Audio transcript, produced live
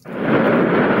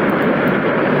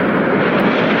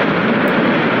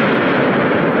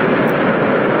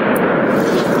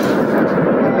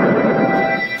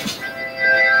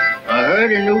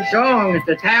song at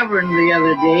the tavern the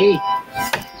other day.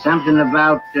 Something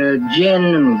about gin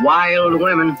and wild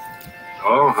women.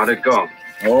 Oh, how'd it go?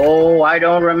 Oh, I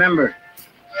don't remember.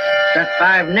 Got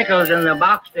 5 nickels in the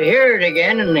box to hear it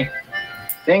again, and the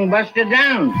thing busted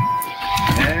down.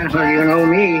 Well, you know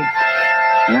me.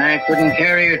 I couldn't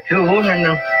carry a tune in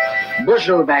a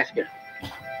bushel basket.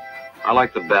 I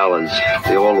like the ballads.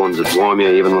 The old ones that warm you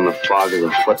even when the fog is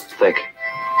a foot thick.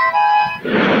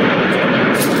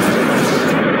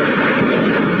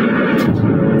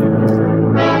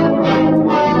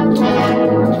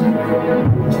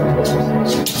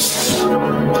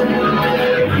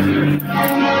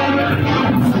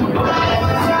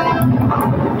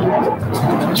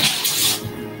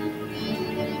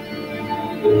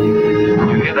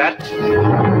 You hear that?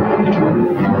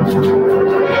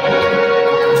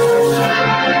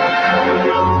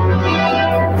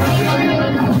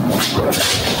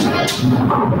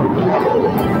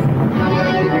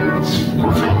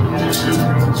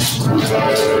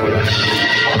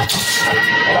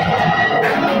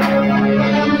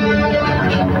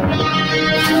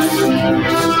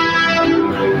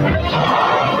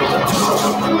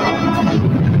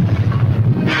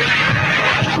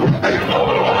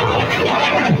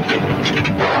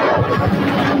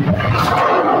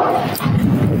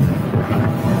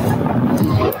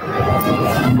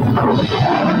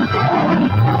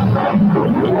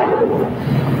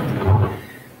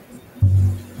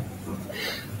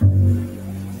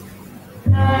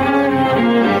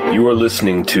 You are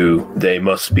listening to They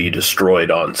Must Be Destroyed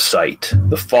on Sight.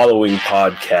 The following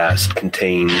podcast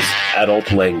contains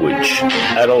adult language,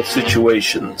 adult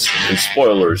situations, and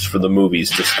spoilers for the movies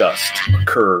discussed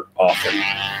occur often.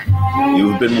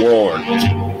 You've been warned.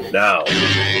 Now,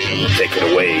 take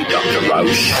it away, Dr.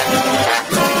 Rausch.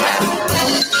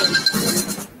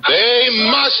 They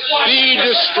must be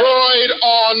destroyed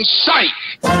on sight.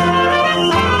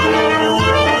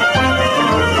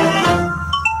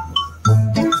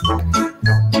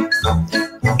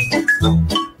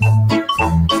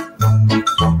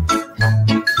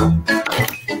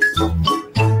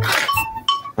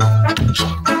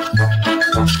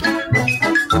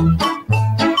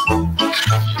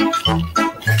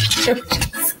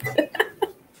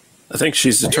 I think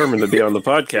she's determined to be on the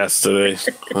podcast today.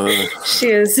 She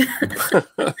is.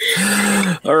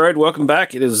 All right, welcome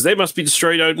back. It is They Must Be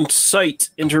Destroyed on Sight,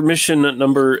 intermission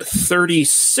number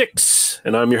 36.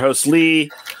 And I'm your host,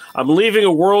 Lee. I'm leaving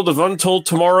a world of untold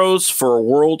tomorrows for a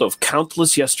world of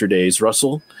countless yesterdays,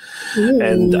 Russell. Ooh.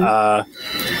 And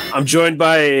I'm joined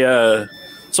by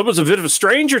someone's a bit of a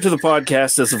stranger to the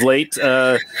podcast as of late.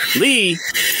 Lee,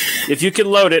 if you can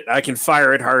load it, I can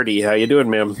fire it Hardy. How you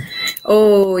doing, ma'am?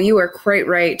 Oh, you are quite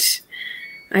right.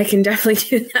 I can definitely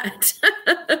do that.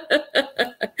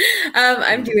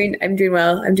 I'm doing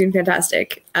well. I'm doing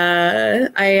fantastic. I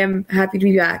am happy to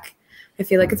be back. I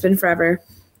feel like it's been forever.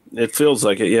 It feels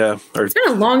like it, yeah. It's been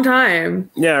a long time.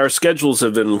 Yeah, our schedules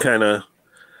have been kind of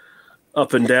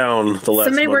up and down the last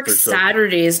Somebody month works or so.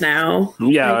 Saturdays now.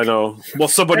 Yeah, I know. Well,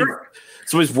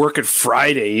 somebody's working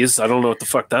Fridays. I don't know what the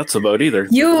fuck that's about either.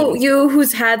 You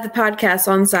who's had the podcast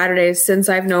on Saturdays since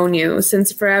I've known you,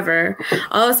 since forever.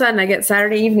 All of a sudden I get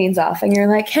Saturday evenings off and you're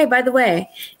like, hey, by the way,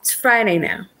 it's Friday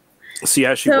now. See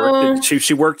how she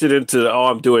worked it into,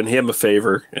 I'm doing him a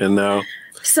favor, and now.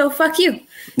 So fuck you.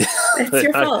 It's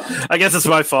your fault. I guess it's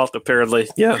my fault, apparently.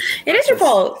 Yeah. It is your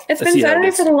fault. It's been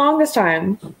Saturday for the longest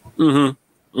time. I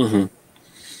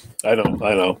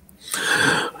know.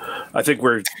 I think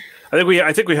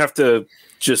we have to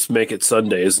just make it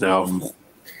Sundays now.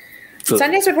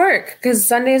 Sundays would work because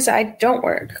Sundays I don't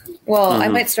work. Well, I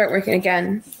might start working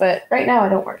again, but right now I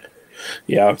don't work.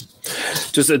 Yeah,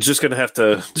 just gonna have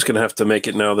to make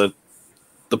it now that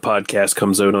the podcast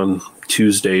comes out on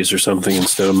Tuesdays or something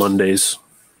instead of Mondays.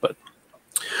 But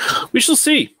we shall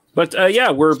see. But yeah,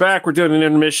 we're back. We're doing an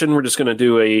intermission. We're just gonna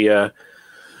do a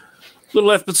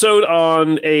little episode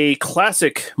on a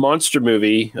classic monster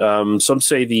movie. Some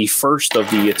say the first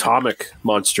of the atomic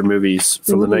monster movies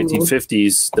from the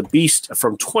 1950s, The Beast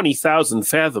from 20,000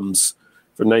 Fathoms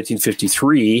from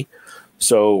 1953.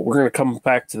 So we're going to come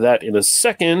back to that in a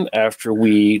second after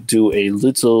we do a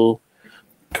little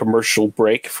commercial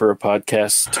break for a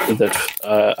podcast that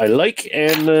I like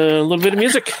and a little bit of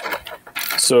music.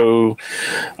 So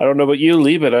I don't know about you,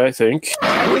 Lee, but I think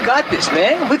we got this,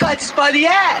 man. We got this by the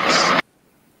ass.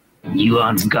 You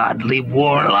ungodly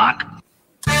warlock.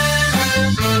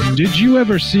 Did you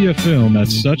ever see a film at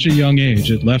such a young age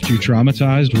it left you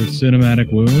traumatized with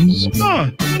cinematic wounds?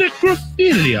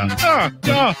 necrophilia.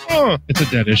 It's a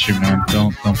dead issue, man.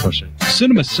 Don't push it.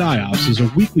 Cinema Psyops is a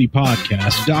weekly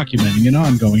podcast documenting an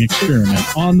ongoing experiment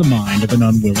on the mind of an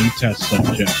unwilling test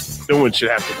subject. No one should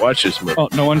have to watch this movie. Oh,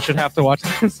 no one should have to watch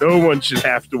this? No one should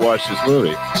have to watch this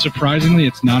movie. Surprisingly,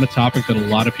 it's not a topic that a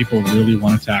lot of people really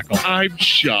want to tackle. I'm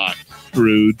shocked,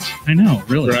 Prudes. I know,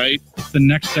 really. Right? It's the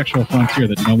next sexual frontier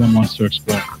that no one wants to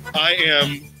explore. I am,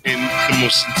 in the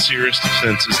most sincerest of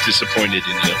senses, disappointed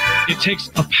in you. It takes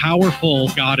a powerful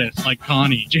goddess like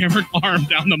Connie, jam her arm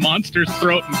down the monster's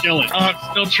throat and kill it. I'm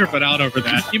still tripping out over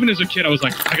that. Even as a kid, I was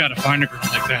like, I gotta find a girl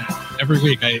like that. Every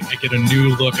week, I get a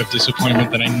new look of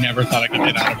disappointment that I never thought I could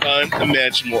get out of.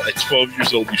 Unimaginable. At 12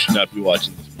 years old, you should not be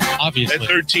watching this movie. Obviously. At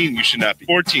 13, you should not be.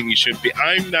 14, you shouldn't be.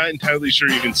 I'm not entirely sure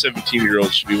even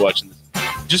 17-year-olds should be watching this.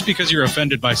 Just because you're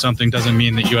offended by something doesn't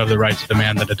mean that you have the right to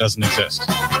demand that it doesn't exist.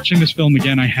 Watching this film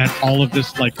again, I had all of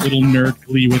this like little nerd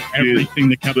glee with everything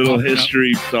that kept little popping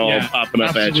history up. all popping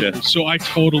up absolutely. at you. So I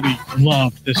totally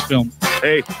loved this film.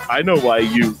 Hey, I know why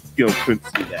you couldn't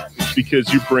see that. It's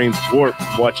because your brain's warped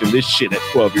watching this shit at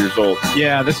 12 years old.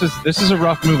 Yeah, this is a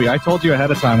rough movie. I told you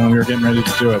ahead of time when we were getting ready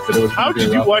to do it that it was. How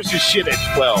did you watch this shit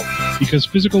at 12? Because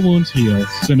physical wounds heal,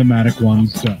 cinematic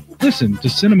ones don't. Listen to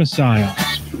Cinema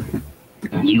Psyops.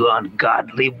 You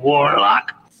ungodly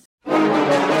warlock.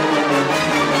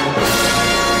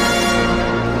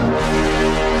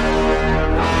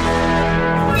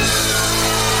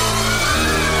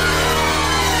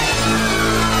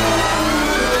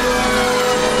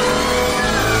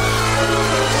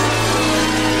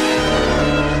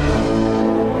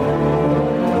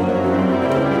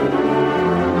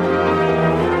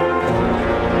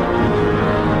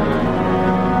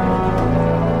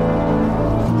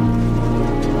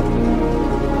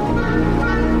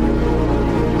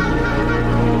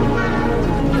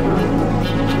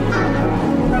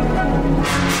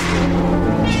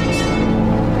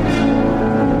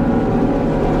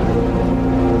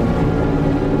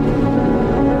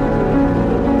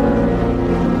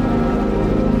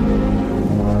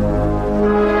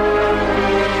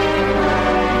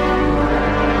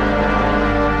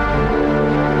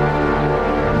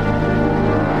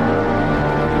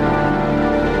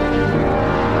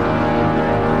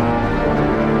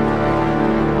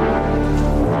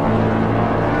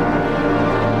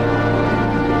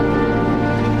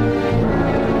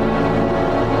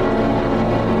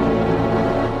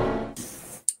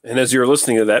 And as you're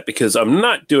listening to that, because I'm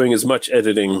not doing as much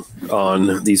editing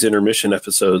on these intermission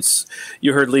episodes,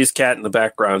 you heard Lee's cat in the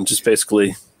background just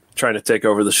basically trying to take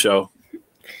over the show.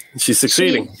 She's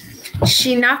succeeding.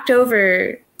 She knocked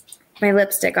over my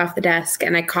lipstick off the desk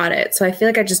and I caught it. So I feel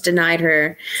like I just denied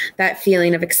her that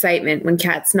feeling of excitement when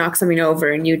cats knock something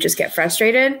over and you just get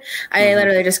frustrated. I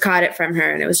literally just caught it from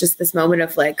her and it was just this moment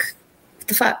of like, what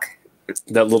the fuck?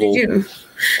 That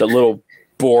little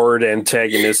bored,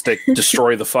 antagonistic,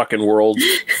 destroy the fucking world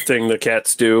thing the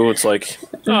cats do. It's like,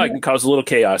 oh, I can cause a little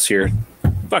chaos here.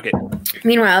 Fuck it.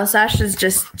 Meanwhile, Sasha's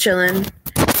just chilling.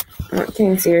 Oh, can't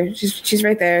even see her. She's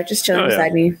right there, just chilling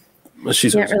beside me. Well,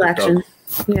 she's relaxing.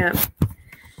 Yeah.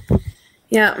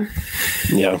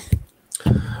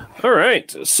 All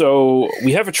right. So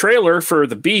we have a trailer for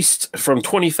The Beast from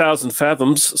 20,000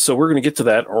 Fathoms. So we're going to get to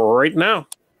that right now.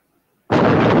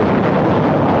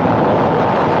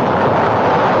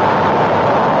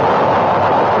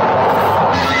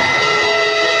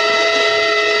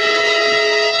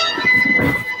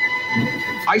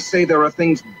 I say there are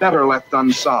things better left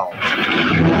unsolved.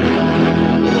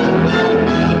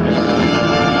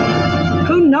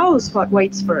 Who knows what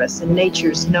waits for us in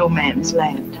nature's no man's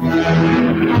land?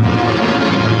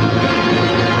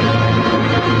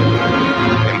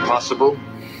 Impossible,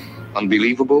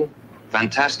 unbelievable,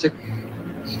 fantastic.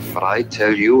 But I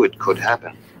tell you, it could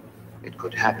happen. It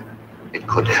could happen. It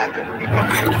could happen.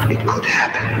 It could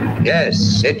happen.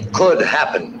 Yes, it could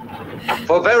happen.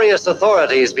 For various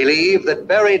authorities believe that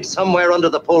buried somewhere under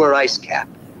the polar ice cap,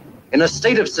 in a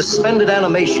state of suspended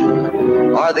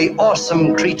animation, are the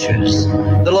awesome creatures,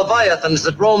 the leviathans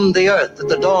that roamed the earth at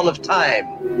the dawn of time.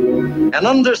 And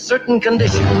under certain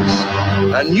conditions,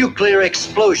 a nuclear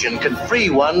explosion could free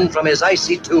one from his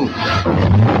icy tomb.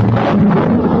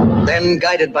 Then,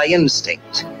 guided by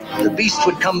instinct, the beast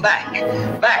would come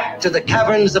back to the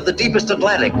caverns of the deepest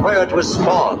Atlantic where it was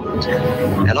spawned.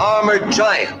 An armored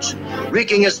giant,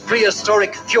 wreaking his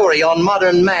prehistoric fury on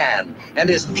modern man and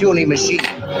his puny machines.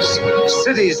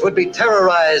 Cities would be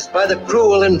terrorized by the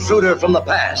cruel intruder from the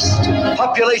past.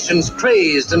 Populations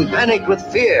crazed and panicked with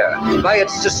fear by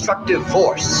its destructive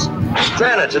force.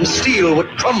 Granite and steel would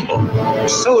crumble.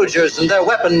 Soldiers and their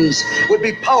weapons would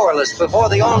be powerless before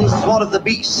the onslaught of the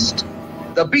beast.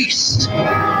 The Beast.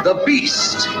 The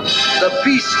Beast. The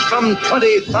Beast from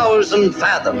 20,000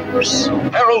 fathoms.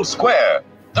 Herald Square,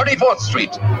 34th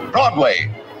Street, Broadway.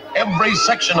 Every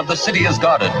section of the city is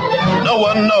guarded. No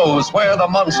one knows where the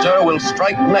monster will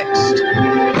strike next.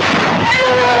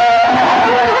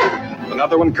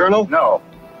 Another one, Colonel? No.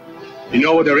 You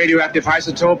know what the radioactive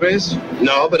isotope is?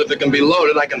 No, but if it can be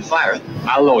loaded, I can fire it.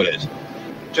 I'll load it.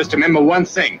 Just remember one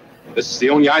thing. This is the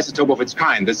only isotope of its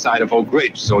kind this side of Oak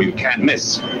Ridge, so you can't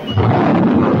miss.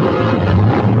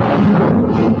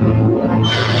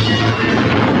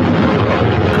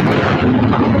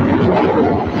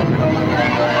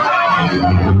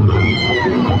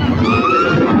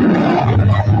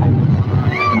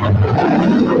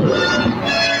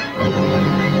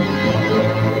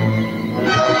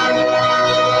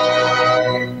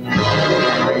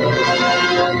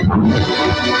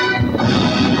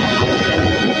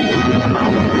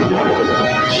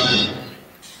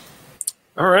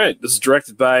 All right, this is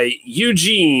directed by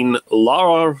Eugene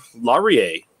Laurier.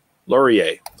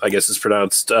 Laurier, I guess it's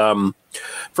pronounced.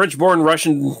 French-born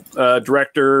Russian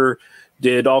director,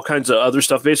 did all kinds of other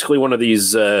stuff. Basically, one of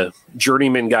these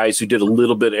journeyman guys who did a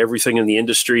little bit of everything in the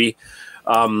industry.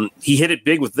 He hit it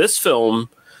big with this film,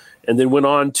 and then went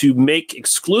on to make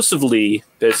exclusively,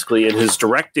 basically, in his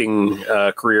directing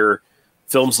career,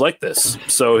 films like this.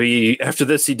 So after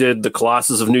this, he did The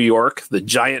Colossus of New York, The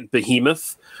Giant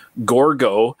Behemoth,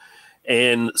 Gorgo,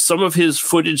 and some of his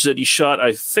footage that he shot,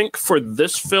 I think for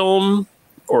this film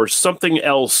or something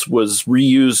else, was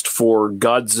reused for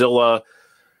Godzilla,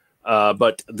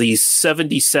 but the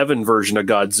 77 version of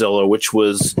Godzilla, which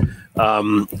was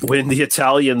when the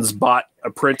Italians bought a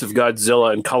print of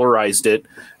Godzilla and colorized it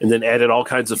and then added all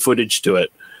kinds of footage to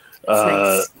it.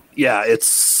 Nice. Yeah, it's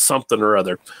something or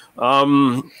other. A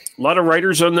lot of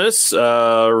writers on this. We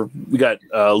got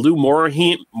Lou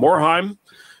Morheim,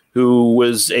 who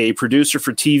was a producer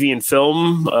for TV and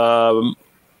film,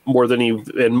 more than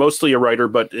and mostly a writer,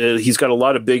 but he's got a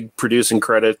lot of big producing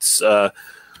credits.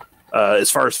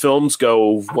 As far as films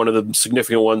go, one of the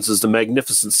significant ones is The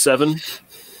Magnificent Seven.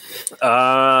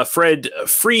 Fred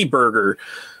Freeberger,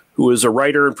 who is a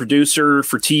writer and producer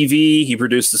for TV. He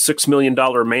produced The $6 Million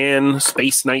Man,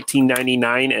 Space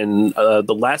 1999, and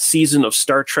the last season of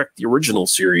Star Trek, the original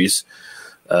series,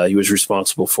 he was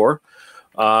responsible for.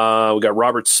 We got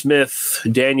Robert Smith,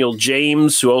 Daniel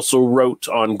James, who also wrote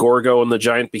on Gorgo and the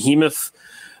Giant Behemoth.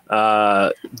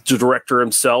 The director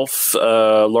himself,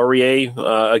 Laurier,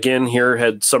 again here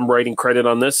had some writing credit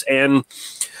on this. And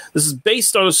this is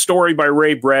based on a story by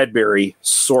Ray Bradbury,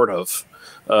 sort of.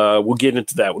 We'll get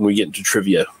into that when we get into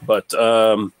trivia. But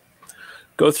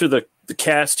go through the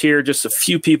cast here, just a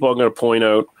few people I'm going to point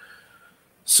out.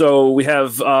 So we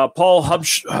have Paul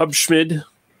Hubschmid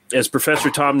as Professor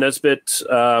Tom Nesbitt.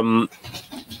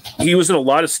 He was in a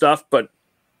lot of stuff, but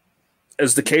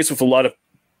as the case with a lot of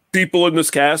people in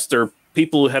this cast, or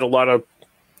people who had a lot of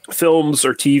films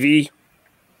or TV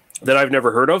that I've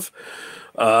never heard of.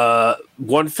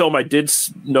 One film I did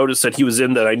notice that he was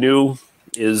in that I knew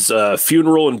is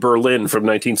Funeral in Berlin from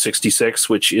 1966,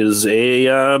 which is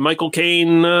a Michael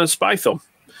Caine spy film.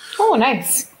 Oh,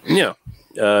 nice. Yeah.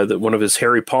 One of his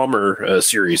Harry Palmer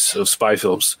series of spy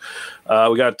films.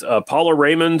 We got Paula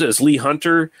Raymond as Lee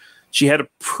Hunter. She had a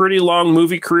pretty long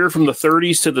movie career from the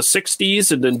 30s to the 60s,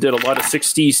 and then did a lot of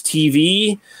 60s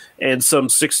TV and some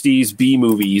 60s B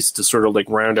movies to sort of like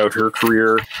round out her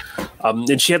career.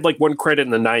 And she had like one credit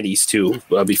in the 90s too,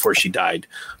 before she died.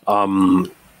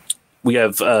 We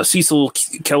have Cecil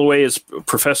Kellaway as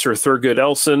Professor Thurgood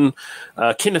Elson.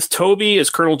 Kenneth Tobey as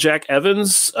Colonel Jack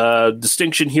Evans.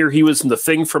 Distinction here, he was in The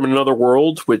Thing from Another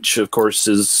World, which of course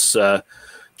is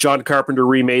John Carpenter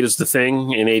remade as The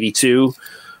Thing in 1982.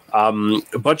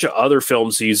 A bunch of other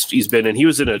films he's been in. He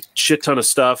was in a shit ton of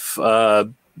stuff.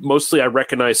 Mostly I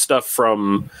recognize stuff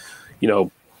from,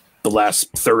 the last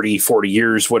 30, 40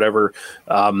 years, whatever.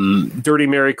 Dirty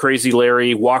Mary, Crazy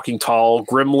Larry, Walking Tall,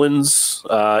 Gremlins,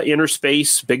 Inner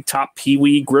Space, Big Top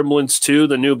Pee-wee, Gremlins 2,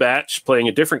 The New Batch, playing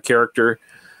a different character,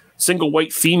 Single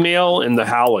White Female, and The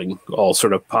Howling all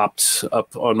sort of popped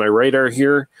up on my radar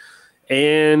here.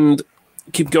 And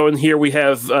keep going here. We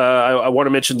have, I want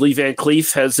to mention Lee Van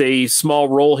Cleef has a small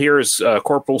role here as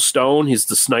Corporal Stone. He's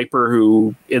the sniper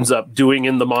who ends up doing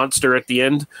in the monster at the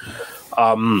end.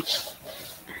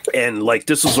 And like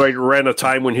this was right around a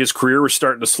time when his career was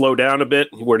starting to slow down a bit,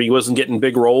 where he wasn't getting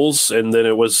big roles. And then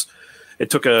it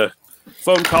took a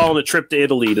phone call and a trip to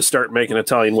Italy to start making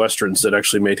Italian Westerns that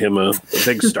actually made him a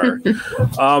big star.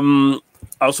 I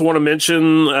also want to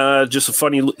mention just a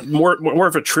funny, more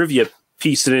of a trivia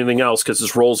piece than anything else because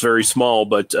his role's very small.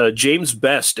 But James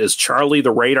Best as Charlie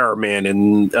the Radar Man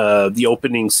in the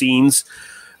opening scenes.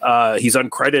 He's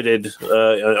uncredited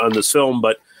on this film,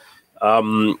 but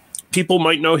people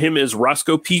might know him as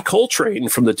Roscoe P. Coltrane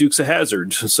from the Dukes of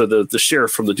Hazzard. So the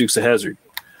sheriff from the Dukes of Hazzard.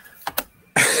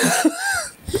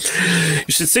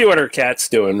 You should see what her cat's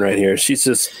doing right here. She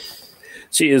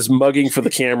is mugging for the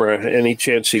camera any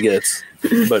chance she gets.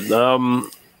 But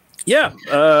yeah.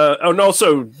 And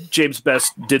also James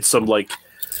Best did some like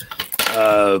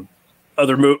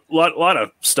other lot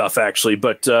of stuff actually,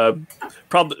 but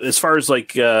probably as far as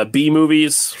like B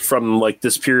movies from like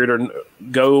this period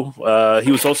go,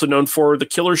 he was also known for The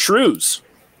Killer Shrews,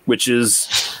 which is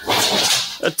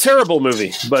a terrible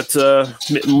movie, but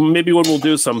maybe one we'll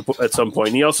do at some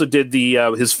point. He also did the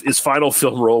his final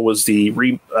film role was the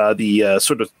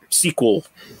sort of sequel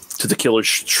to The Killer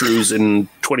Shrews in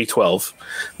 2012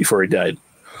 before he died.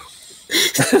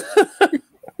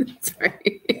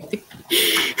 Sorry.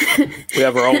 We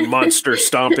have our own monster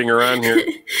stomping around here.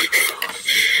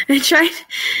 I tried.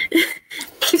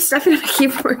 Keep stuffing on my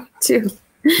keyboard too.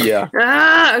 Yeah.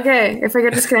 Okay. If I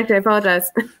get disconnected, I apologize.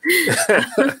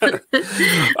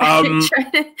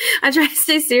 I try to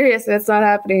stay serious, but it's not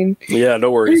happening. Yeah,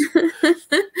 no worries.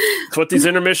 It's what these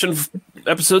intermission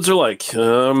episodes are like.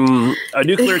 A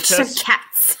nuclear test.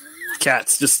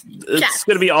 Cats. It's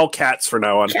going to be all cats for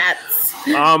now on. Cats.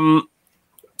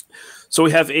 So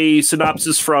we have a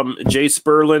synopsis from Jay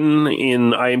Sperlin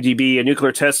in IMDb. A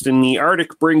nuclear test in the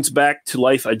Arctic brings back to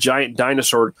life a giant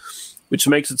dinosaur, which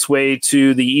makes its way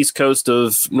to the east coast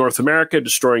of North America,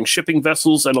 destroying shipping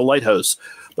vessels and a lighthouse.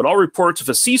 But all reports of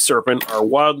a sea serpent are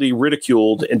wildly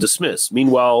ridiculed and dismissed.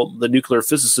 Meanwhile, the nuclear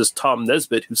physicist Tom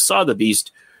Nesbitt, who saw the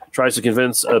beast, tries to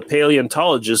convince a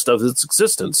paleontologist of its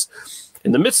existence.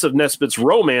 In the midst of Nesbitt's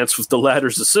romance with the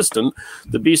latter's assistant,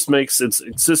 the beast makes its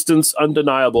existence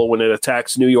undeniable when it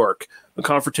attacks New York. A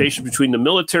confrontation between the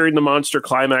military and the monster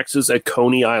climaxes at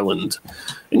Coney Island.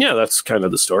 And yeah, that's kind of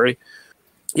the story.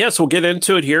 Yes, we'll get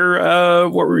into it here.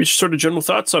 What were your sort of general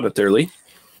thoughts on it there, Lee?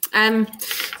 One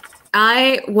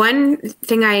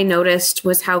thing I noticed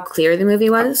was how clear the movie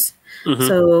was. Mm-hmm.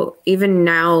 So even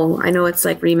now, I know it's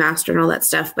like remastered and all that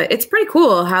stuff, but it's pretty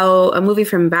cool how a movie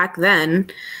from back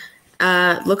then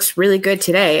looks really good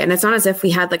today. And it's not as if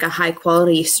we had like a high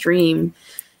quality stream.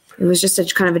 It was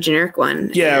just kind of a generic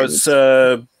one. Yeah, it was.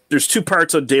 There's 2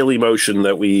 parts of Daily Motion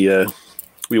that we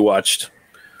watched.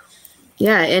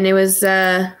 Yeah, and it was.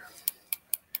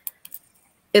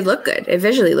 It looked good. It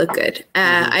visually looked good.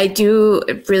 I do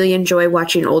really enjoy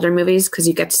watching older movies because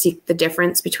you get to see the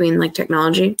difference between like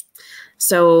technology.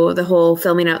 So the whole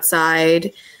filming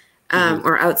outside,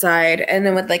 or outside, and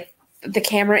then with like the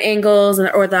camera angles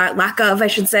or that lack of, I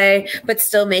should say, but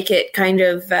still make it kind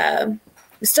of,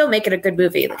 still make it a good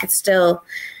movie. Like it's still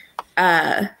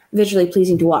visually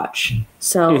pleasing to watch.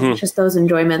 So just those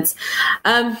enjoyments.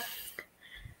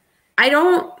 I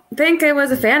don't think I was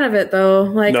a fan of it though.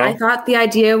 Like I thought the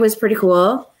idea was pretty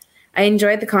cool. I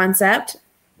enjoyed the concept.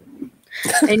 I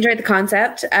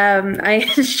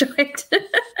enjoyed.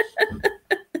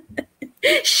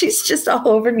 She's just all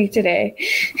over me today.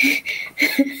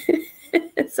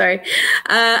 Sorry.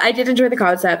 I did enjoy the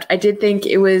concept. I did think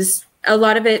it was a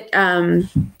lot of it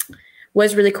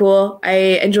was really cool.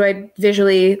 I enjoyed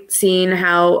visually seeing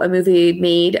how a movie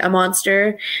made a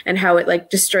monster and how it like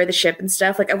destroyed the ship and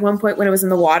stuff. Like at one point when it was in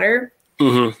the water,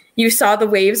 you saw the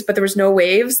waves, but there was no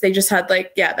waves. They just had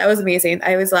like, yeah, that was amazing.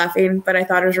 I was laughing, but I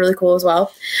thought it was really cool as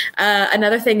well.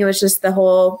 Another thing, it was just the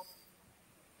whole,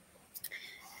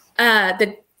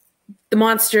 the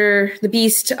monster, the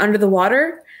beast under the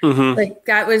water. Like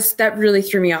that really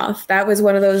threw me off. That was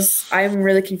one of those, I'm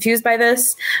really confused by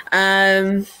this.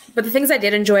 But the things I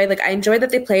did enjoy, like I enjoyed that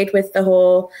they played with the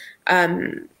whole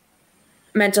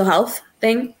mental health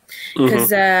thing. Because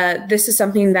this is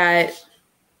something that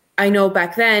I know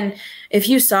back then, if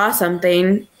you saw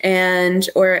something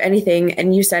or anything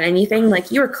and you said anything,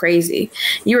 like you were crazy.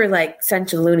 You were like sent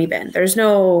to the loony bin. There's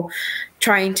no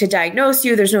trying to diagnose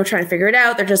you. There's no trying to figure it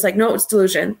out. They're just like, no, it's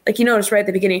delusion. Like you noticed right at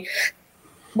the beginning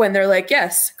when they're like,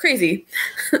 yes, crazy.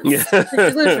 Yeah.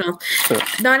 Delusional.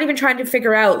 Not even trying to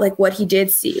figure out like what he did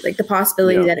see, like the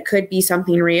possibility that it could be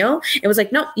something real. It was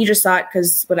like, nope, you just saw it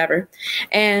because whatever.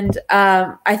 And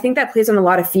I think that plays on a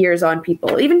lot of fears on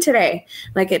people, even today.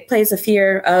 Like it plays a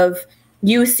fear of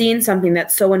you seeing something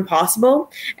that's so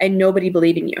impossible and nobody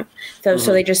believing you. So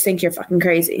they just think you're fucking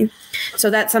crazy. So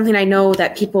that's something I know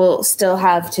that people still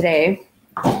have today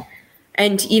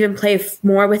and even play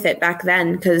more with it back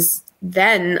then, because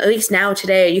then, at least now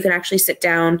today, you can actually sit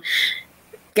down,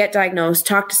 get diagnosed,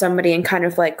 talk to somebody and kind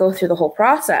of like go through the whole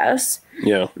process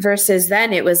Yeah. Versus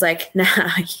then it was like, nah,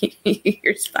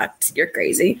 you're fucked. You're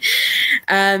crazy.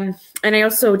 And I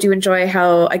also do enjoy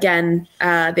how, again,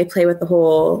 they play with the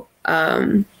whole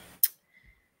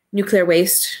nuclear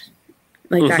waste,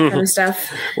 like that kind of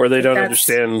stuff. Where they don't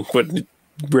understand what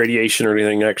radiation or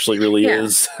anything actually really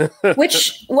is.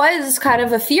 Which was kind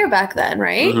of a fear back then,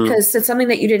 right? Because it's something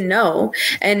that you didn't know.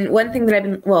 And one thing that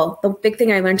the big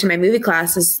thing I learned in my movie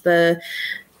class is the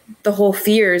whole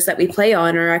fears that we play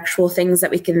on are actual things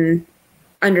that we can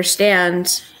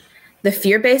understand the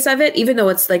fear base of it. Even though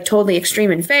it's like totally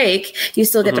extreme and fake, you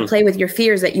still get to play with your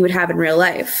fears that you would have in real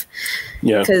life.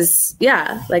 Yeah. Because,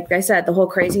 like I said, the whole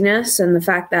craziness and the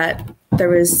fact that there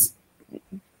was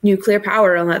nuclear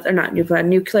power on that, or not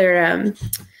nuclear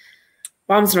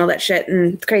bombs and all that shit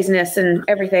and craziness and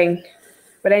everything.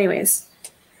 But anyways,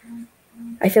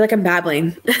 I feel like I'm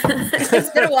babbling. It's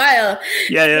been a while. It's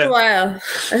been a while.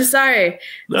 I'm sorry.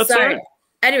 That's sorry. all right.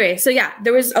 Anyway, so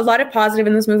there was a lot of positive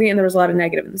in this movie and there was a lot of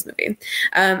negative in this movie.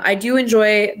 I do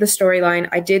enjoy the storyline.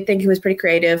 I did think it was pretty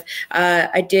creative.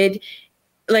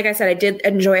 Like I said, I did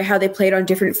enjoy how they played on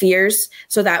different fears.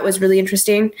 So that was really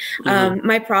interesting.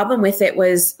 My problem with it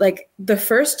was like the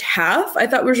first half I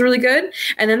thought was really good.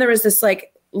 And then there was this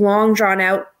like long drawn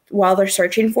out while they're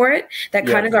searching for it that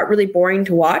kind of got really boring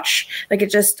to watch. Like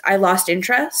I lost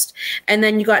interest. And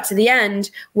then you got to the end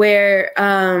where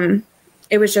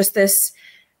it was just this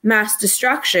mass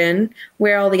destruction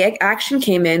where all the action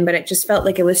came in, but it just felt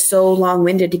like it was so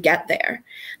long-winded to get there.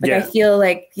 Like I feel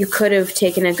like you could have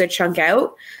taken a good chunk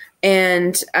out,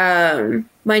 and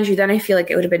mind you, then I feel like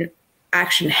it would have been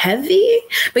action heavy.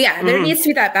 But there needs to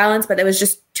be that balance, but it was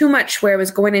just too much where it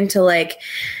was going into like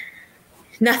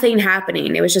nothing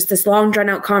happening. It was just this long drawn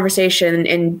out conversation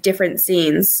in different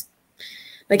scenes.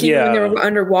 Like even when they were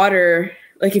underwater,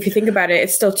 like if you think about it,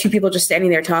 it's still two people just standing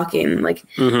there talking. Like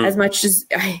as much as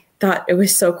I thought it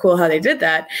was so cool how they did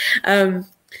that,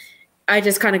 I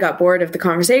just kind of got bored of the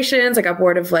conversations. I got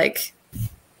bored of like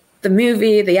the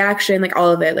movie, the action, like all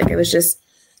of it. Like it was just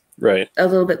a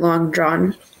little bit long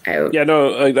drawn out. Yeah,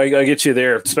 no, I get you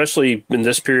there, especially in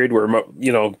this period where,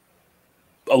 you know,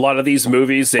 a lot of these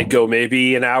movies, they go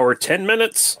maybe an hour, 10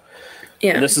 minutes.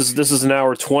 Yeah. And this is an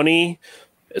hour 20.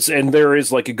 And there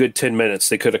is like a good 10 minutes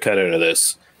they could have cut out of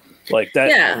this. Like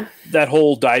that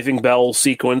whole diving bell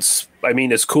sequence. I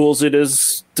mean, as cool as it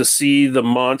is to see the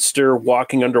monster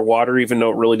walking underwater, even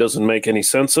though it really doesn't make any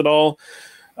sense at all.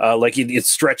 Like it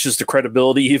stretches the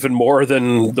credibility even more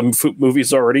than the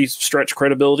movies already stretch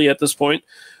credibility at this point.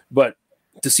 But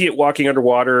to see it walking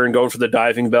underwater and going for the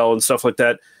diving bell and stuff like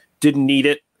that, didn't need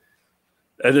it.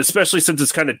 And especially since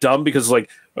it's kind of dumb because like,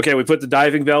 okay, we put the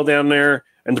diving bell down there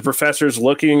and the professor's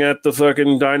looking at the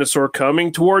fucking dinosaur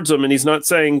coming towards him and he's not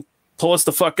saying, pull us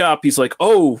the fuck up. He's like,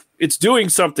 oh, it's doing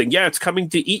something. Yeah, it's coming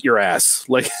to eat your ass.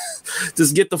 Like,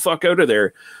 just get the fuck out of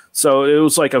there. So it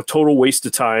was like a total waste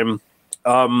of time.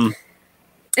 I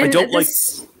don't like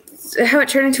how it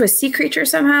turned into a sea creature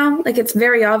somehow. Like it's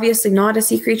very obviously not a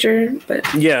sea creature,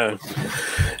 but yeah.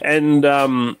 And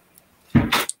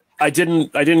I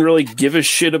didn't really give a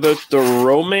shit about the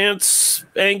romance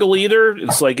angle either.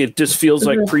 It's like it just feels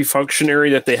like pre-functionary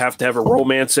that they have to have a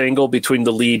romance angle between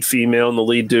the lead female and the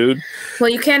lead dude. Well,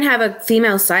 you can't have a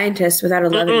female scientist without a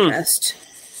love interest.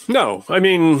 No, I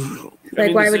mean,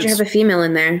 why would you have a female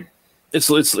in there?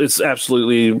 It's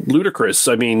absolutely ludicrous.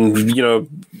 I mean, you know,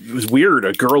 it was weird.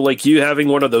 A girl like you having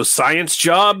one of those science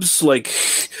jobs, like.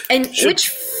 And which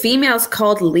female's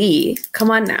called Lee? Come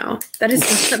on now, that is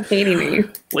just painting me.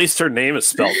 At least her name is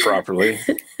spelled properly.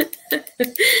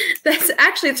 That's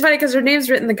actually it's funny because her name's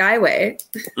written the guy way,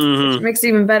 which makes it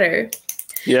even better.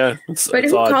 Yeah, but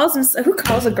who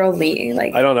calls a girl Lee?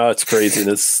 Like I don't know. It's crazy.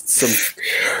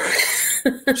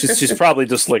 She's probably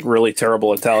just like really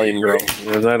terrible Italian girl.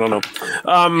 I don't know.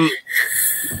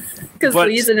 Because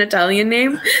Lee's an Italian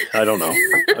name. I don't know.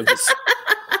 I'm just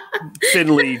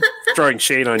thinly throwing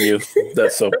shade on you.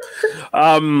 That's so.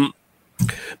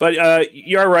 But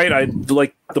you're right. I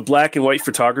like the black and white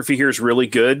photography here is really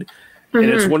good, and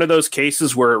it's one of those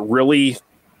cases where it really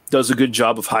does a good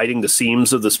job of hiding the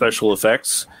seams of the special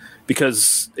effects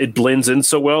because it blends in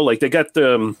so well. Like they got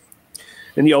the.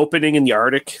 In the opening in the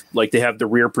Arctic, like they have the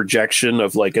rear projection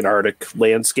of like an Arctic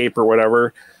landscape or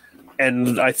whatever.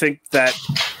 And I think that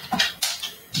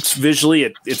visually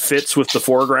it fits with the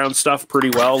foreground stuff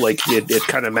pretty well. Like it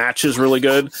kind of matches really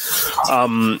good.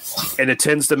 And it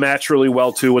tends to match really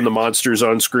well too when the monster's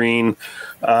on screen.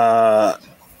 And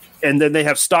then they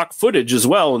have stock footage as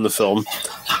well in the film.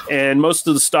 And most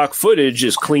of the stock footage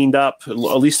is cleaned up, at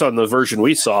least on the version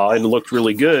we saw, and looked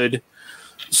really good.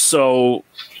 So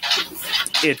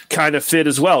it kind of fit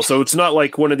as well. So it's not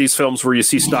like one of these films where you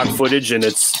see stock footage and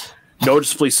it's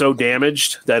noticeably so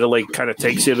damaged that it like kind of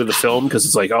takes you to the film because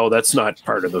it's like, oh, that's not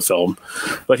part of the film.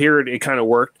 But here it kind of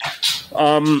worked.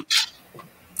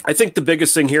 I think the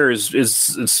biggest thing here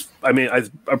is I mean,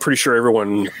 I'm pretty sure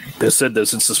everyone has said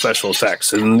this. It's the special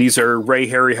effects, and these are Ray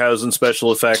Harryhausen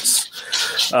special effects.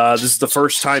 This is the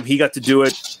first time he got to do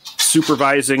it,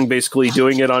 supervising, basically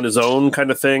doing it on his own, kind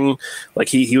of thing. Like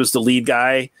he was the lead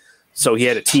guy, so he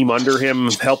had a team under him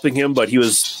helping him, but he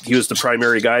was the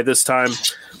primary guy this time.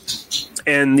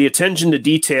 And the attention to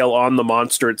detail on the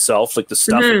monster itself, like the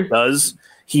stuff it does,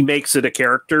 he makes it a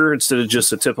character instead of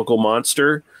just a typical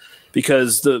monster.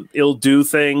 Because it'll do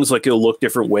things like it'll look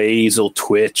different ways, it'll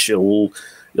twitch, it'll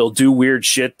do weird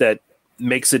shit that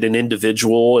makes it an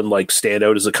individual and like stand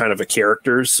out as a kind of a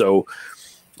character. So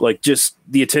like just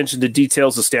the attention to detail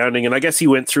is astounding. And I guess he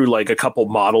went through like a couple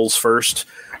models first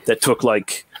that took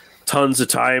like tons of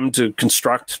time to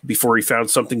construct before he found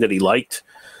something that he liked.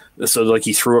 So like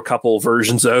he threw a couple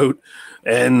versions out,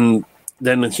 and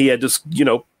then he had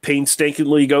to,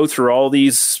 painstakingly go through all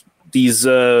these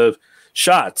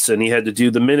shots, and he had to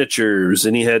do the miniatures,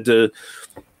 and he had to,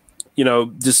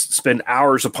 just spend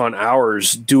hours upon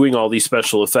hours doing all these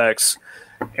special effects,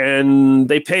 and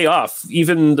they pay off.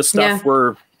 Even the stuff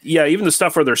where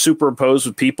they're superimposed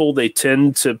with people, they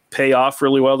tend to pay off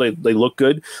really well. They look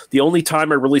good. The only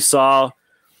time I really saw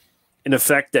an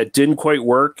effect that didn't quite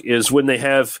work is when they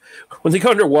go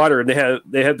underwater and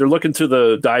they're looking through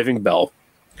the diving bell,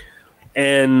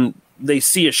 and they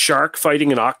see a shark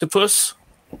fighting an octopus.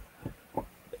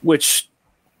 Which,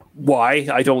 why?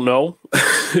 I don't know.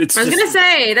 I was going to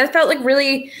say, that felt like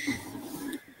really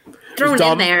thrown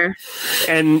in there.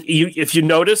 And if you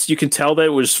notice, you can tell that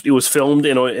it was filmed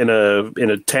in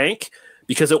a tank,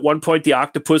 because at one point the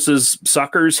octopus's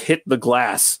suckers hit the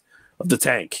glass of the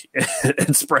tank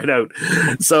and spread out.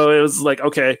 So it was like,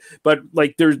 okay, but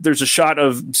like there's a shot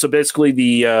of, so basically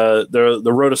the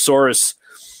Rhodosaurus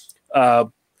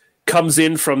comes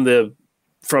in from the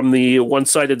one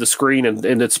side of the screen,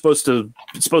 and it's supposed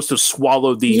to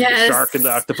swallow the shark and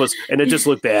the octopus, and it just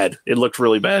looked bad. It looked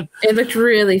really bad. It looked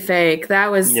really fake.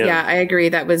 That was I agree.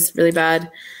 That was really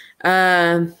bad.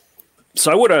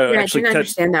 So I would have actually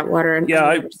understand that water.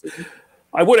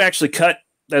 I would actually cut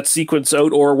that sequence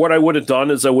out, or what I would have done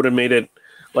is I would have made it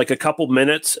like a couple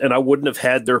minutes, and I wouldn't have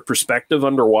had their perspective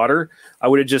underwater. I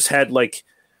would have just had like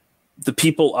the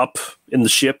people up in the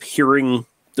ship hearing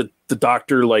the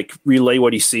doctor like relay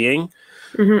what he's seeing,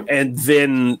 and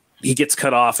then he gets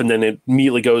cut off, and then it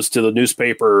immediately goes to the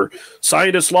newspaper,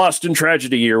 "Scientists lost in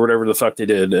tragedy," or whatever the fuck they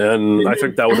did. And I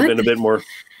think that would have been a bit more.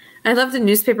 I love the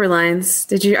newspaper lines.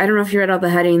 Did you? I don't know if you read all the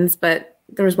headings, but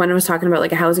there was one that was talking about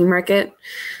like a housing market,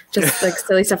 just like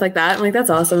silly stuff like that. I'm like, that's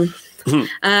awesome.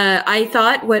 I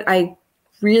thought what I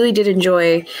really did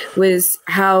enjoy was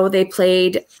how they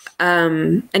played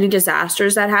any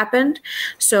disasters that happened.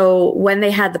 So when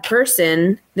they had the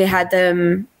person, they had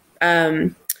them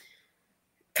kind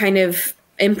of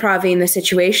improving the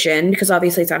situation, because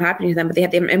obviously it's not happening to them, but they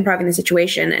had them improving the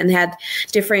situation, and they had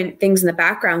different things in the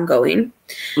background going.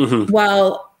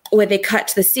 While when they cut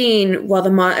to the scene, while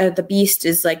the beast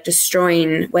is like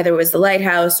destroying, whether it was the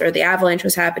lighthouse or the avalanche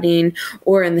was happening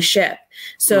or in the ship.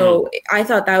 So I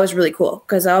thought that was really cool,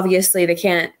 because obviously they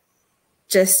can't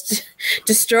just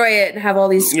destroy it and have all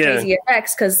these crazy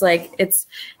effects, because like it's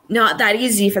not that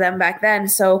easy for them back then.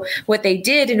 So what they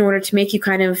did in order to make you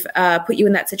kind of put you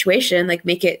in that situation, like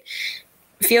make it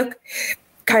feel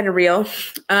kind of real,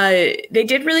 they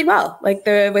did really well. Like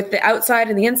with the outside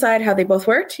and the inside, how they both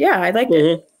worked. Yeah, I liked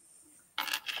it.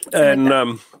 And I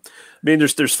mean,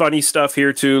 there's funny stuff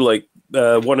here too. Like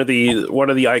one of the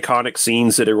iconic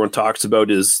scenes that everyone talks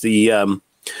about is the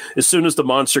as soon as the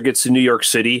monster gets to New York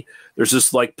City, there's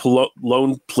this like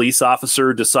lone police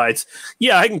officer decides,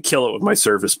 I can kill it with my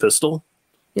service pistol.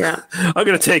 Yeah, I'm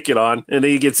gonna take it on, and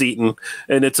then he gets eaten,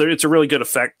 and it's a really good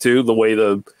effect too. The way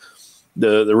the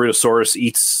Rhodosaurus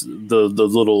eats the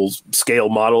little scale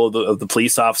model of the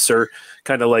police officer,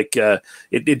 kind of like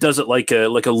it does it like a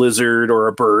lizard or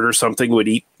a bird or something would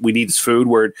eat its food,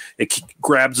 where it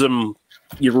grabs him,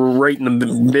 you're right in the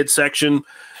midsection,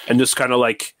 and just kind of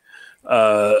like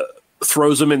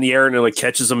throws him in the air, and it like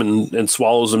catches him and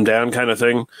swallows him down, kind of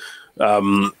thing.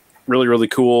 Really, really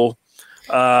cool.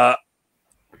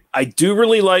 I do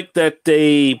really like that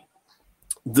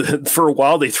for a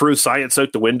while they threw science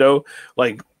out the window.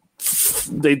 Like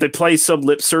they play some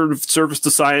lip service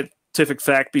to scientific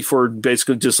fact before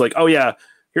basically just like, oh yeah,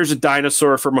 here's a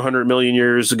dinosaur from 100 million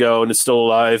years ago and it's still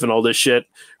alive and all this shit,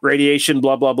 radiation,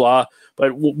 blah blah blah.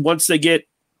 But once they get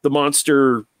the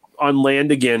monster on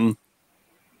land again,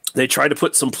 they try to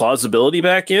put some plausibility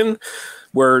back in,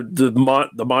 where the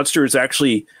monster is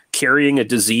actually carrying a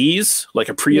disease, like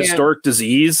a prehistoric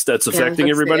disease that's affecting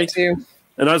everybody.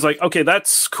 And I was like, okay,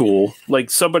 that's cool.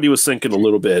 Like somebody was thinking a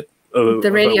little bit of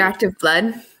the radioactive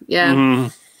blood. Yeah.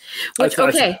 Mm-hmm. Which,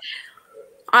 okay.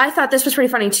 I thought this was pretty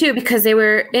funny too, because they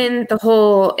were in the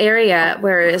whole area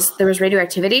where there was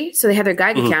radioactivity. So they had their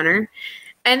Geiger counter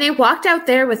and they walked out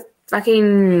there with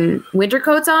fucking winter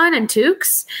coats on and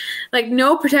toques, like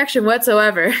no protection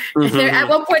whatsoever. And at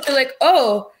one point they're like,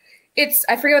 oh,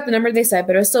 I forget what the number they said,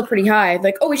 but it was still pretty high.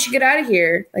 Like, oh, we should get out of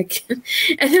here. Like,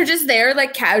 and they're just there,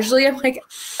 like casually. I'm like,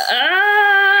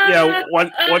 yeah.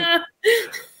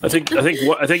 I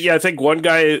think one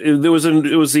guy, it was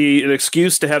an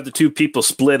excuse to have the two people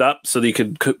split up so they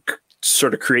could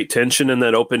sort of create tension in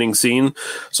that opening scene.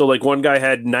 So like one guy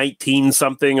had 19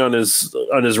 something on his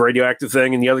radioactive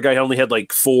thing, and the other guy only had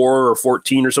like 4 or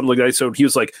 14 or something like that. So he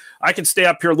was like, I can stay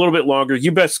up here a little bit longer.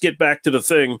 You best get back to the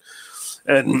thing.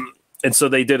 And so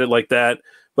they did it like that.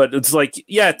 But it's like,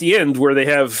 yeah, at the end where they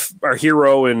have our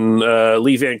hero and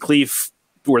Lee Van Cleef,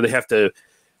 where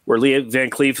Lee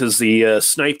Van Cleef is the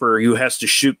sniper who has to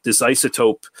shoot this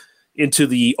isotope into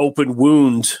the open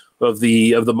wound of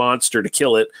the monster to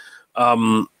kill it.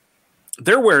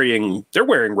 They're wearing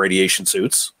radiation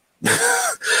suits.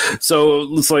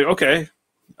 So it's like, okay,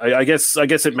 I guess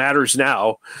it matters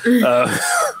now.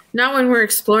 Not when we're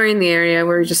exploring the area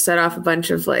where we just set off a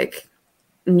bunch of like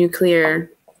nuclear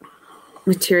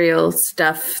material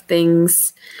stuff,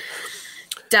 things,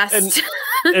 dust.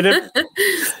 And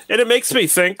it makes me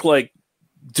think, like,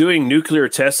 doing nuclear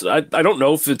tests. I don't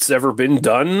know if it's ever been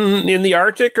done in the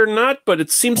Arctic or not, but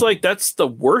it seems like that's the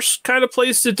worst kind of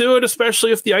place to do it,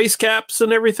 especially if the ice caps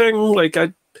and everything. Like,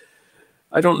 I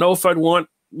don't know if I'd want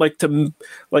I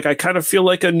kind of feel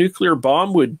like a nuclear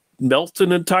bomb would melt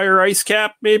an entire ice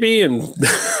cap maybe and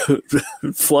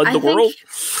flood the world.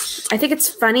 I think it's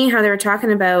funny how they were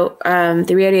talking about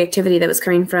the radioactivity that was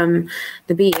coming from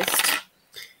the beast.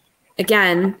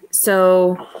 Again,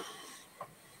 so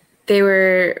they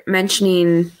were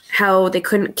mentioning how they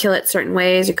couldn't kill it certain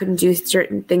ways or couldn't do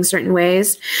certain things certain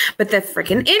ways. But the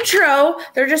freaking intro,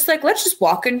 they're just like, let's just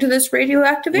walk into this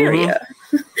radioactive area.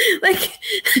 Like,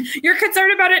 you're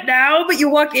concerned about it now, but you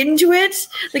walk into it.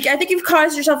 Like, I think you've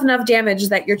caused yourself enough damage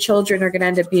that your children are going to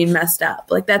end up being messed up.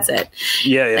 Like, that's it.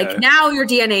 Yeah. Like, now your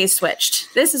DNA is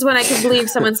switched. This is when I can believe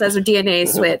someone says their DNA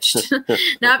is switched.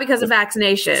 Not because of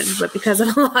vaccination, but because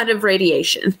of a lot of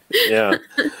radiation. Yeah.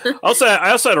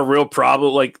 I also had a real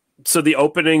problem. Like, so the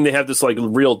opening, they have this like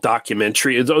real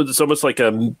documentary. It's almost like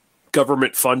a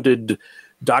government funded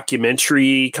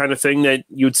documentary kind of thing that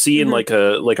you'd see in like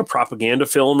a propaganda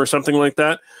film or something like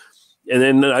that. And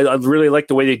then I really like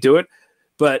the way they do it,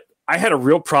 but I had a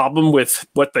real problem with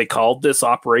what they called this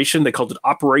operation. They called it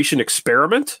Operation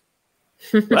Experiment.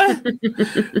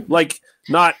 Like,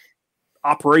 not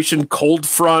Operation Cold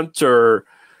Front, or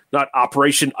not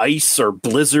Operation Ice or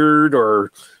Blizzard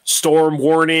or Storm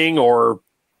Warning, or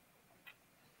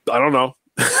I don't know.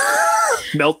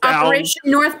 Meltdown. Operation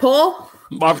North Pole.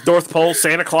 North Pole,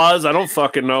 Santa Claus. I don't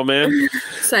fucking know, man.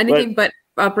 So anything but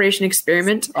Operation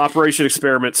Experiment. Operation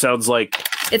Experiment sounds like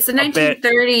it's the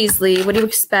 1930s, Lee. What do you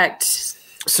expect?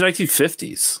 It's the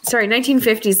 1950s. Sorry,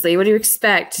 1950s, Lee. What do you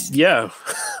expect? Yeah,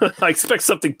 I expect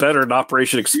something better than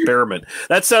Operation Experiment.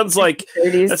 That sounds like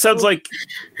that sounds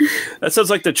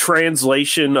like the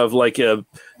translation of like an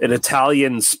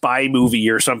Italian spy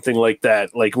movie or something like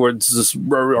that. Like, where it's just a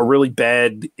really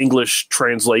bad English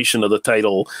translation of the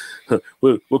title.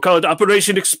 We'll call it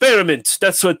Operation Experiment.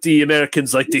 That's what the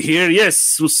Americans like to hear.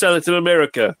 Yes, we'll sell it to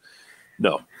America.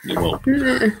 No, you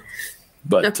won't.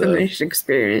 But Operation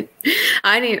Experiment.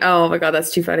 Oh my god,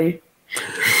 that's too funny.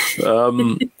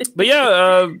 But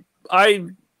yeah, I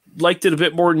liked it a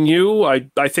bit more than you.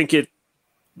 I think it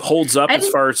holds up as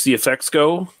far as the effects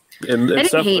go. And I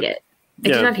didn't hate it. I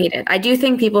did not hate it. I do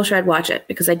think people should watch it,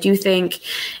 because I do think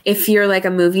if you're like a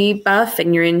movie buff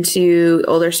and you're into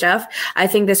older stuff, I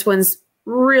think this one's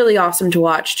really awesome to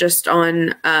watch just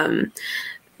on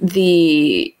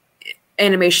the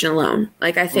animation alone.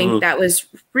 Like, I think that was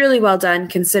really well done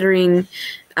considering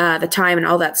the time and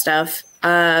all that stuff.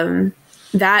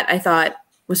 That I thought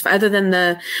was, other than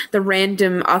the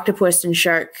random octopus and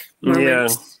shark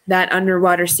moments, that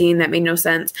underwater scene that made no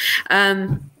sense.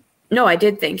 No, I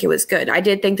did think it was good. I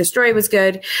did think the story was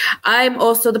good. I'm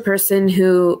also the person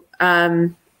who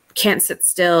can't sit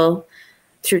still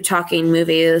through talking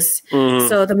movies.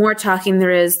 So the more talking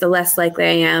there is, the less likely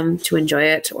I am to enjoy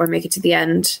it or make it to the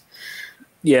end.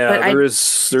 Yeah,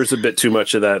 there's a bit too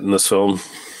much of that in this film.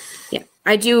 Yeah,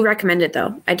 I do recommend it,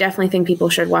 though. I definitely think people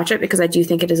should watch it because I do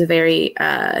think it is a very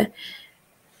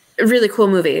really cool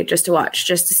movie just to watch,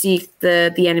 just to see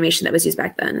the animation that was used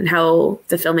back then and how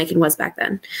the filmmaking was back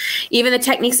then. Even the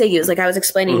techniques they use, like I was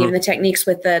explaining, even the techniques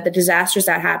with the disasters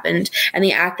that happened and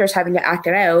the actors having to act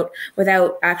it out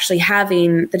without actually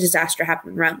having the disaster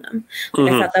happen around them.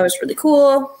 Like, I thought that was really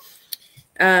cool.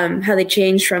 How they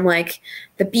changed from like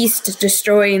the beast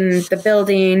destroying the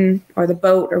building or the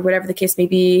boat or whatever the case may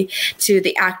be to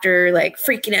the actor like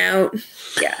freaking out.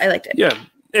 Yeah, I liked it. Yeah.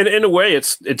 And in a way,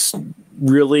 it's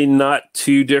really not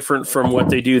too different from what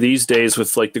they do these days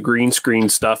with like the green screen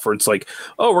stuff, where it's like,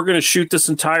 oh, we're going to shoot this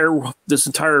entire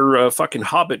fucking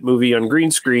Hobbit movie on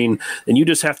green screen, and you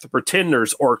just have to pretend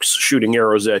there's orcs shooting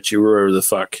arrows at you or whatever the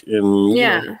fuck. And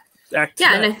yeah,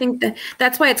 and I think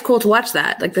that's why it's cool to watch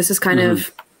that. Like, this is kind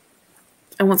of,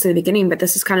 I won't say the beginning, but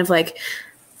this is kind of like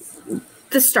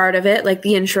the start of it, like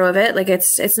the intro of it. Like,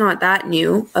 it's not that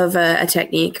new of a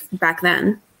technique back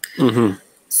then.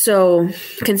 So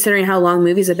considering how long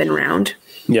movies have been around.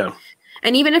 Yeah.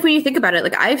 And even if when you think about it,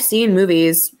 like I've seen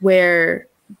movies where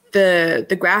the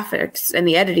graphics and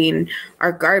the editing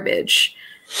are garbage.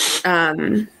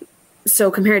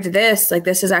 So compared to this, like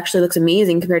this actually looks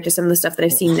amazing compared to some of the stuff that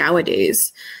I've seen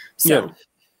nowadays. So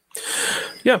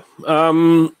yeah. A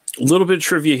little bit of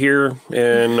trivia here.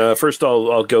 And first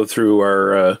I'll go through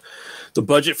our the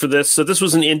budget for this. So this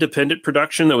was an independent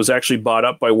production that was actually bought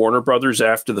up by Warner Brothers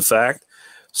after the fact.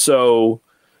 So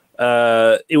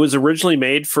it was originally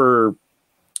made for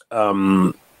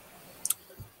very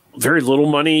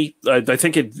little money. I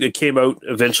think it came out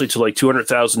eventually to like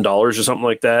 $200,000 or something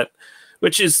like that,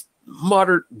 which is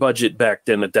moderate budget back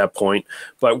then at that point.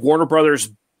 But Warner Brothers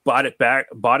bought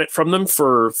it from them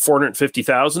for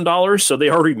 $450,000. So they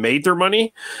already made their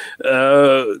money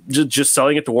just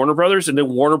selling it to Warner Brothers. And then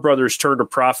Warner Brothers turned a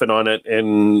profit on it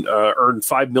and earned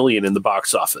 $5 million in the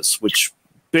box office, which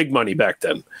big money back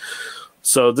then.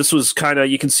 So this was kind of,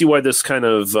 you can see why this kind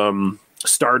of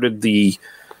started the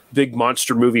big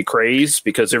monster movie craze,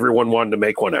 because everyone wanted to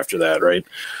make one after that, right?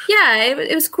 Yeah,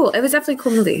 it was cool. It was definitely a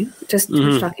cool movie. Just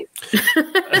talking.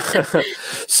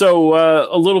 So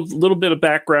a little bit of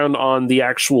background on the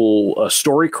actual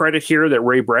story credit here that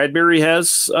Ray Bradbury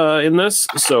has in this.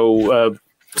 So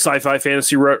sci-fi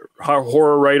fantasy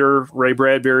horror writer Ray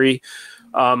Bradbury,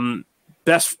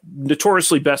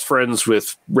 notoriously best friends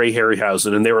with Ray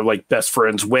Harryhausen, and they were like best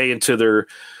friends way into their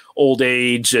old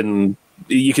age, and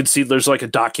you can see there's like a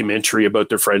documentary about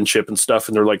their friendship and stuff,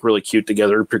 and they're like really cute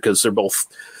together because they're both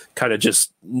kind of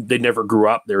just, they never grew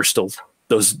up. They're still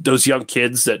those young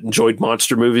kids that enjoyed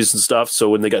monster movies and stuff. So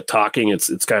when they got talking,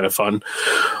 it's kind of fun.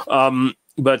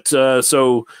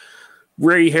 So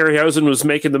Ray Harryhausen was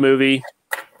making the movie.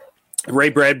 Ray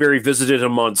Bradbury visited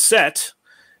him on set,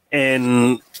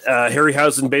 and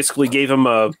Harryhausen basically gave him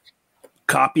a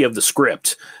copy of the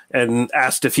script and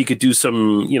asked if he could do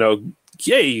some,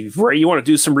 hey, Ray, you want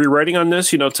to do some rewriting on this?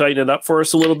 Tighten it up for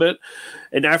us a little bit.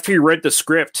 And after he read the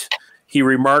script, he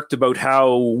remarked about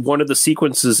how one of the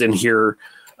sequences in here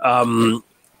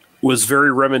was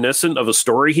very reminiscent of a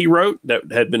story he wrote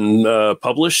that had been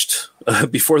published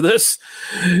before this.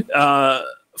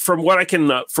 From what I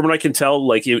can tell,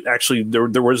 like it actually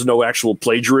there was no actual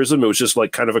plagiarism. It was just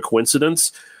like kind of a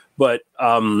coincidence. But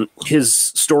his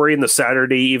story in the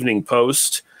Saturday Evening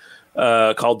Post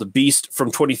called "The Beast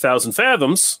from 20,000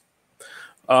 Fathoms"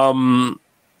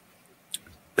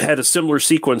 had a similar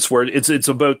sequence where it's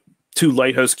about two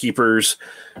lighthouse keepers,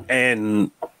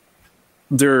 and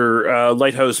their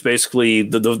lighthouse, basically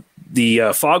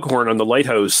the foghorn on the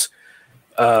lighthouse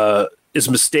is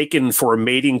mistaken for a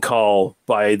mating call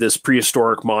by this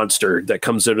prehistoric monster that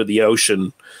comes out of the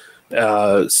ocean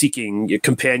seeking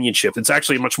companionship. It's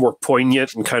actually a much more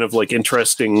poignant and kind of like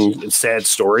interesting and sad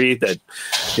story that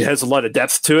it has a lot of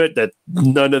depth to it that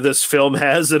none of this film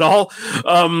has at all.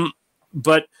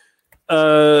 But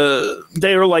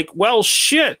they were like, well,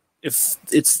 shit, if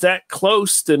it's that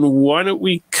close, then why don't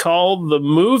we call the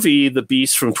movie The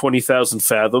Beast from 20,000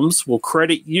 Fathoms? We'll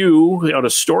credit you on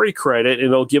a story credit, and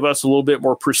it'll give us a little bit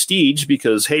more prestige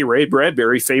because, hey, Ray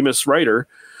Bradbury, famous writer.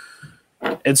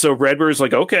 And so Bradbury's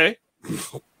like, okay.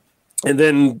 And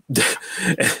then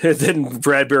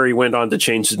Bradbury went on to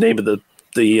change the name of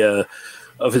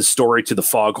of his story to The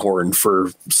Foghorn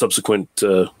for subsequent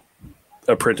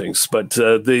printings. But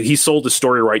he sold the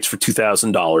story rights for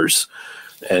 $2,000.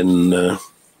 And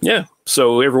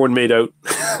so everyone made out.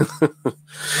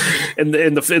 and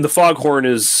the Foghorn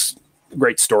is a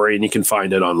great story, and you can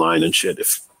find it online and shit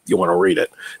if you want to read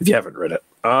it, if you haven't read it.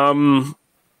 And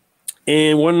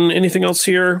anything else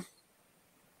here?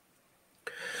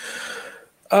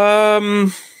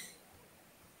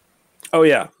 Oh,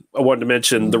 yeah. I wanted to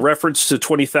mention the reference to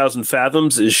 20,000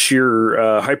 fathoms is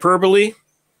sheer hyperbole.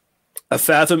 A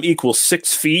fathom equals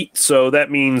 6 feet, so that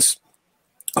means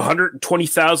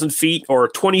 120,000 feet or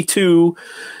 22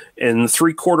 and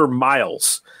 3/4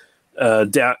 miles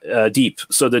deep.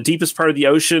 So the deepest part of the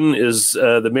ocean is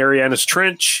the Marianas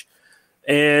Trench,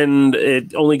 and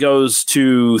it only goes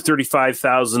to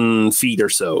 35,000 feet or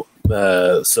so.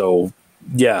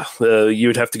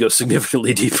 You'd have to go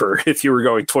significantly deeper if you were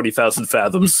going 20,000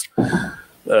 fathoms.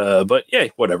 But yeah,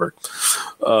 whatever.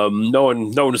 No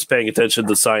one is paying attention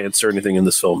to science or anything in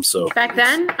this film. So back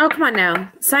then, oh come on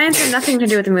now, science had nothing to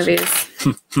do with the movies.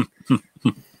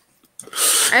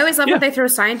 I always love when they throw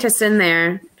scientists in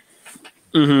there.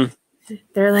 Mm-hmm.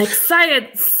 They're like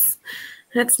science.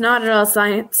 It's not at all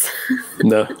science.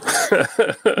 No.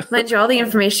 Mind you, all the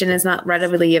information is not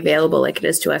readily available like it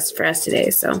is to us for us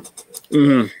today. So,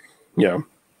 yeah.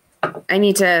 I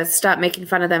need to stop making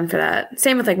fun of them for that.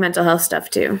 Same with like mental health stuff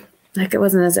too. Like it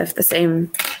wasn't as if the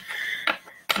same.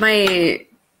 My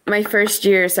first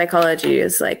year psychology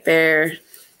is like their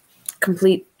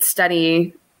complete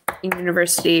study in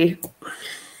university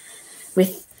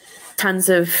with tons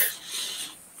of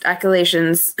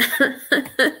accolations.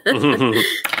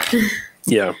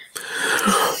 Yeah.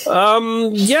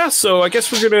 So I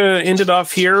guess we're gonna end it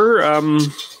off here. Do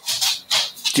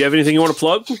you have anything you want to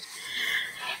plug?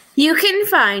 You can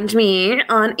find me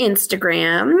on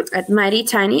Instagram at Mighty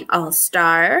Tiny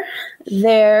All-Star.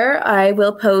 There I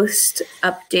will post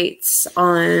updates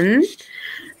on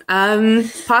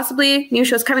possibly new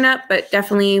shows coming up, but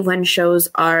definitely when shows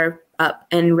are up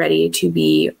and ready to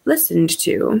be listened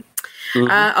to.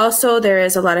 Also, there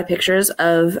is a lot of pictures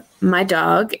of my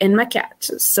dog and my cat.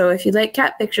 So if you like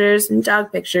cat pictures and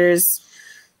dog pictures,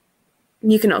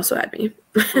 you can also add me.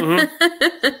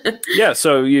 Yeah,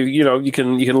 so you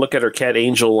can look at her cat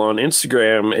Angel on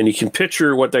Instagram, and you can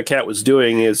picture what that cat was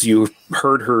doing as you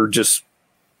heard her just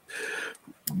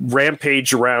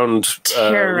rampage around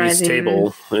Lee's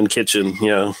table and kitchen.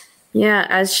 Yeah,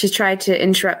 as she tried to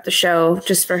interrupt the show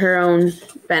just for her own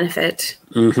benefit.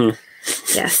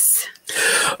 Yes.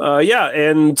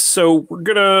 And so we're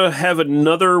gonna have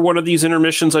another one of these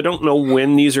intermissions. I don't know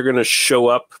when these are gonna show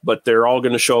up, but they're all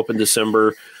gonna show up in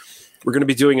December. We're gonna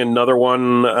be doing another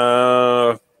one.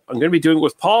 I'm gonna be doing it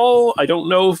with Paul. I don't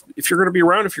know if you're gonna be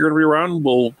around. If you're gonna be around,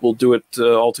 we'll do it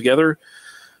all together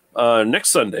next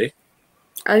Sunday.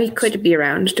 I could be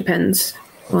around. Depends.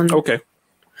 Okay.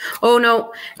 Oh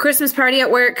no, Christmas party at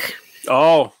work.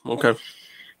 Oh, okay.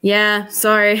 Yeah,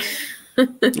 sorry. All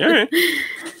right.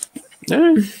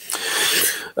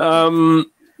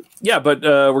 Yeah, but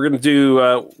we're gonna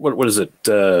do what is it?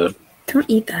 Don't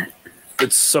eat that.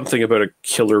 It's something about a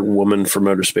killer woman from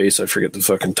outer space. I forget the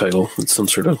fucking title. It's some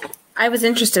sort of. I was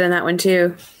interested in that one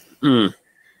too.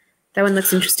 That one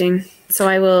looks interesting. So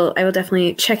I will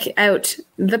definitely check out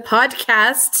the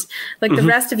podcast, like the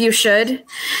rest of you should.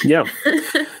 Yeah.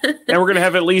 And we're gonna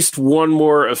have at least one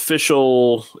more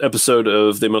official episode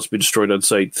of They Must Be Destroyed on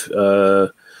Sight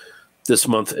this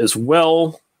month as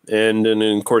well. And then,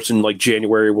 of course, in like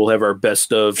January, we'll have our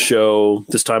best of show.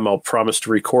 This time I'll promise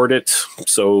to record it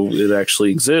so it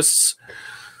actually exists.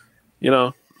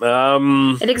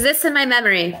 It exists in my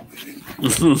memory.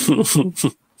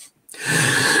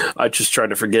 I'm just trying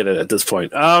to forget it at this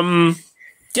point.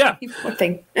 Yeah. Poor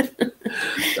thing.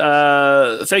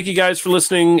 Thank you guys for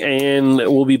listening, and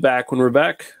we'll be back when we're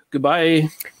back. Goodbye.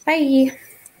 Bye.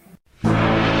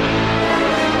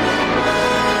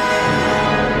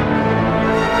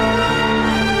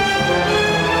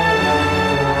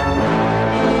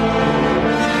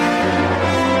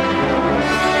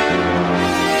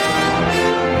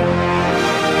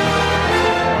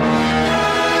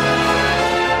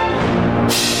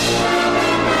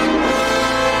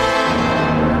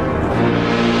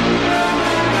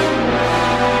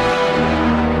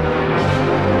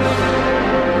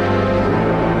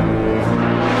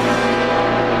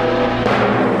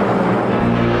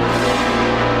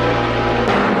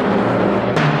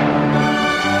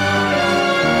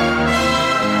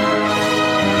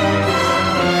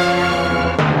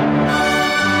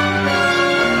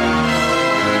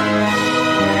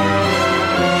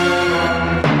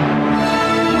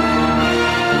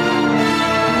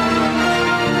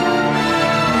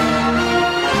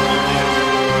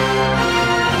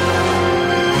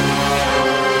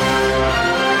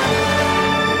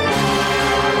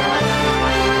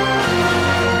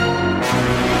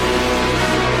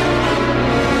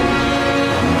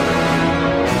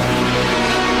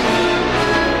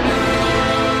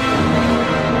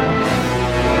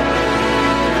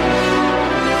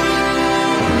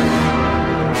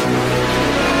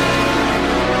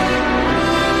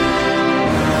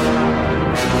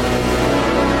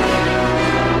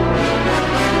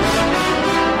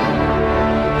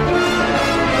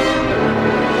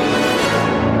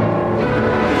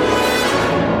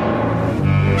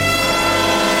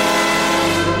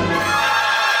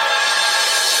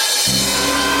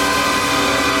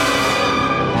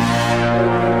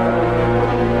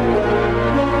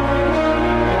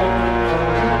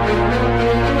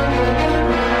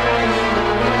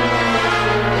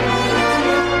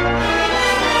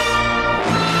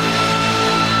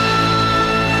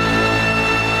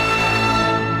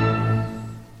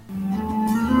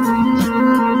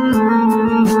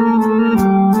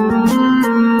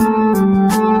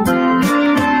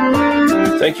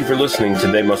 for listening to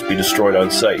They Must Be Destroyed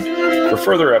on Sight. For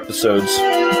further episodes,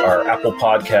 our Apple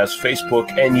Podcasts, Facebook,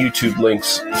 and YouTube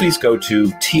links, please go to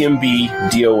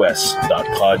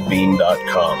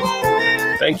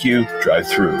tmbdos.podbean.com. Thank you. Drive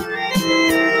through.